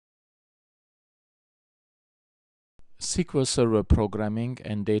SQL Server Programming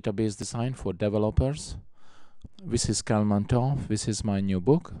and Database Design for Developers. This is Kalman Toth. This is my new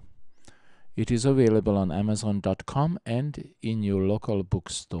book. It is available on Amazon.com and in your local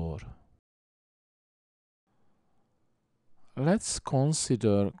bookstore. Let's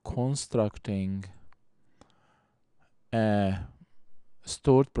consider constructing a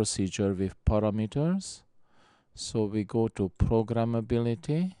stored procedure with parameters. So we go to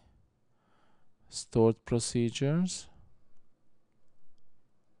Programmability, Stored Procedures.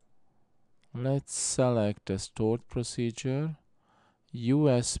 Let's select a stored procedure,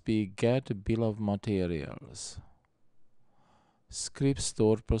 USB get bill of materials. Script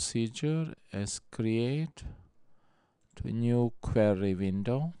stored procedure as create to new query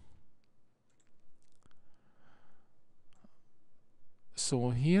window. So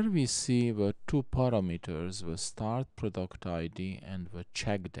here we see the two parameters, the start product ID and the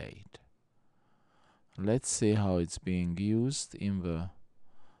check date. Let's see how it's being used in the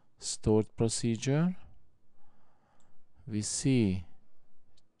stored procedure. We see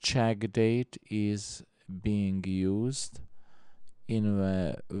check date is being used in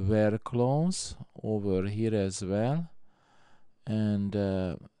the where clause over here as well, and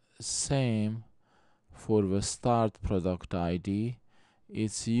same for the start product ID.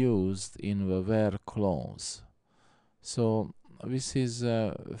 It's used in the where clause. So this is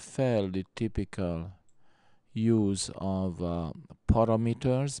a fairly typical use of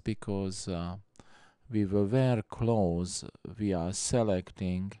parameters, because with the where clause we are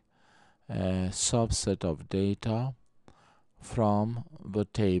selecting a subset of data from the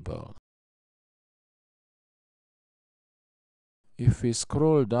table. If we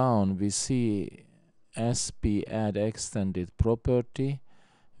scroll down, we see sp add extended property.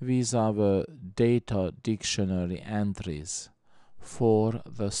 These are the data dictionary entries for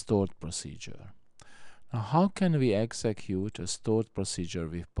the stored procedure. Now, how can we execute a stored procedure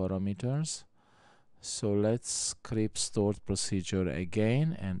with parameters? So let's script stored procedure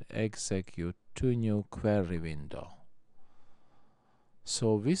again and execute to new query window.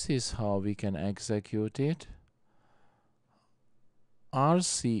 So this is how we can execute it.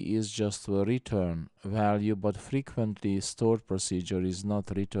 RC is just the return value, but frequently stored procedure is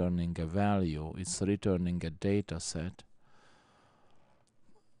not returning a value, it's returning a data set.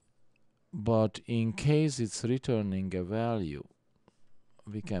 But in case it's returning a value,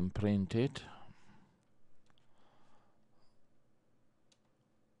 we can print it.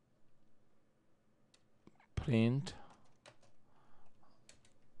 Print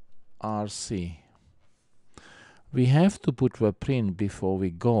RC. We have to put the print before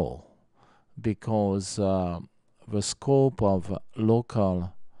we go, because the scope of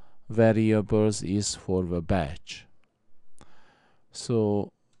local variables is for the batch.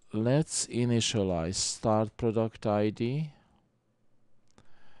 So let's initialize start product ID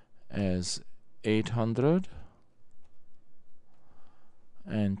as 800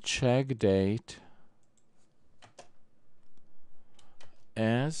 and check date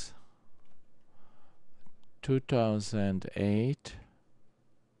as 2008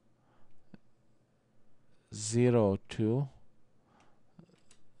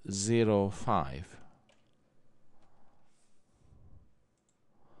 0205.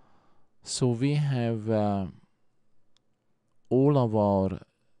 So we have all of our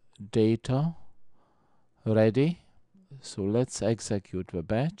data ready. So let's execute the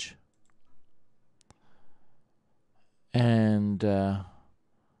batch, and the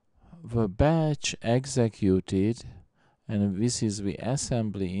batch executed, and this is the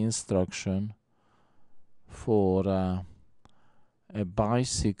assembly instruction for a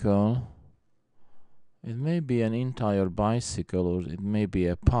bicycle. It may be an entire bicycle or it may be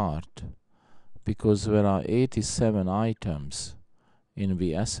a part, because there are 87 items in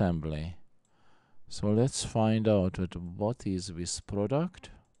the assembly. So let's find out what is this product.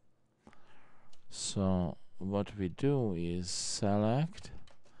 So what we do is select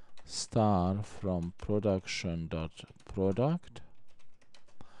star from production.product,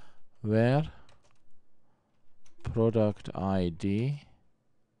 where product ID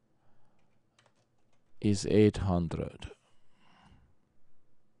is 800.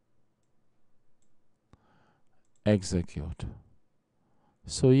 Execute.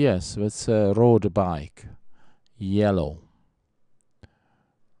 So yes, that's a road bike, yellow.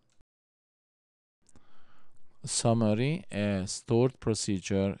 Summary: a stored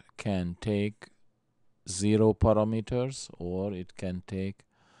procedure can take 0 parameters, or it can take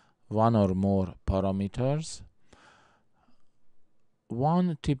 1 or more parameters.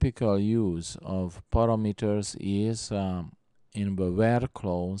 One typical use of parameters is in the where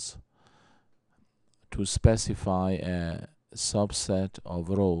clause to specify a subset of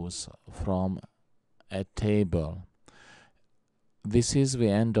rows from a table. This is the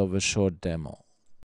end of a short demo.